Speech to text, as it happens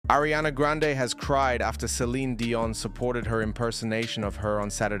Ariana Grande has cried after Celine Dion supported her impersonation of her on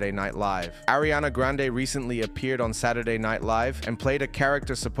Saturday Night Live. Ariana Grande recently appeared on Saturday Night Live and played a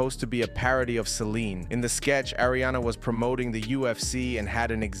character supposed to be a parody of Celine. In the sketch, Ariana was promoting the UFC and had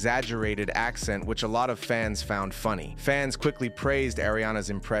an exaggerated accent, which a lot of fans found funny. Fans quickly praised Ariana's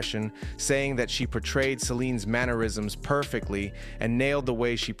impression, saying that she portrayed Celine's mannerisms perfectly and nailed the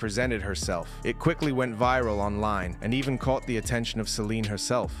way she presented herself. It quickly went viral online and even caught the attention of Celine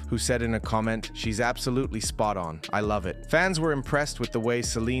herself, who said in a comment, "She's absolutely spot on. I love it." Fans were impressed with the way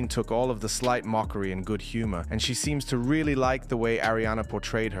Celine took all of the slight mockery and good humor, and she seems to really like the way Ariana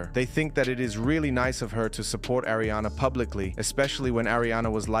portrayed her. They think that it is really nice of her to support Ariana publicly, especially when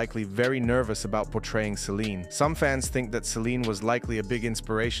Ariana was likely very nervous about portraying Celine. Some fans think that Celine was likely a big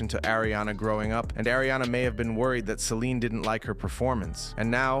inspiration to Ariana growing up, and Ariana may have been worried that Celine didn't like her performance.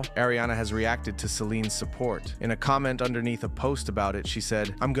 And now, Ariana has reacted to Celine's support. In a comment underneath a post about it, she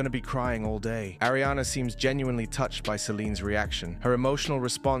said, "I'm gonna be crying all day." Ariana seems genuinely touched by Celine's reaction. Her emotional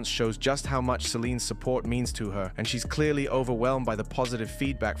response shows just how much Celine's support means to her, and she's clearly overwhelmed by the positive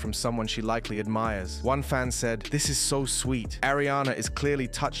feedback from someone she likely admires. One fan said, "This is so sweet. Ariana is clearly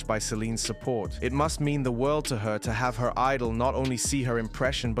touched by Celine's support. It must mean the world to her to have her idol not only see her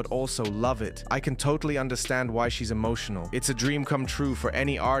impression but also love it. I can totally understand why she's emotional. It's a dream come true for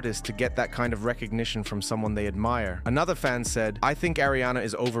any artist to get that kind of recognition from someone they admire." Another fan said, "I think Ariana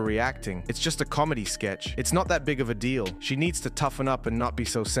is overreacting. It's just a comedy sketch. It's not that big of a deal. She needs to toughen up and not be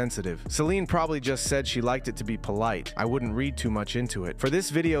so sensitive. Celine probably just said she liked it to be polite. I wouldn't read too much into it." For this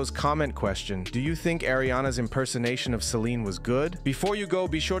video's comment question, do you think Ariana's impersonation of Celine was good? Before you go,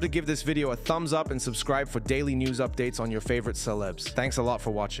 be sure to give this video a thumbs up and subscribe for daily news updates on your favorite celebs. Thanks a lot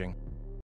for watching.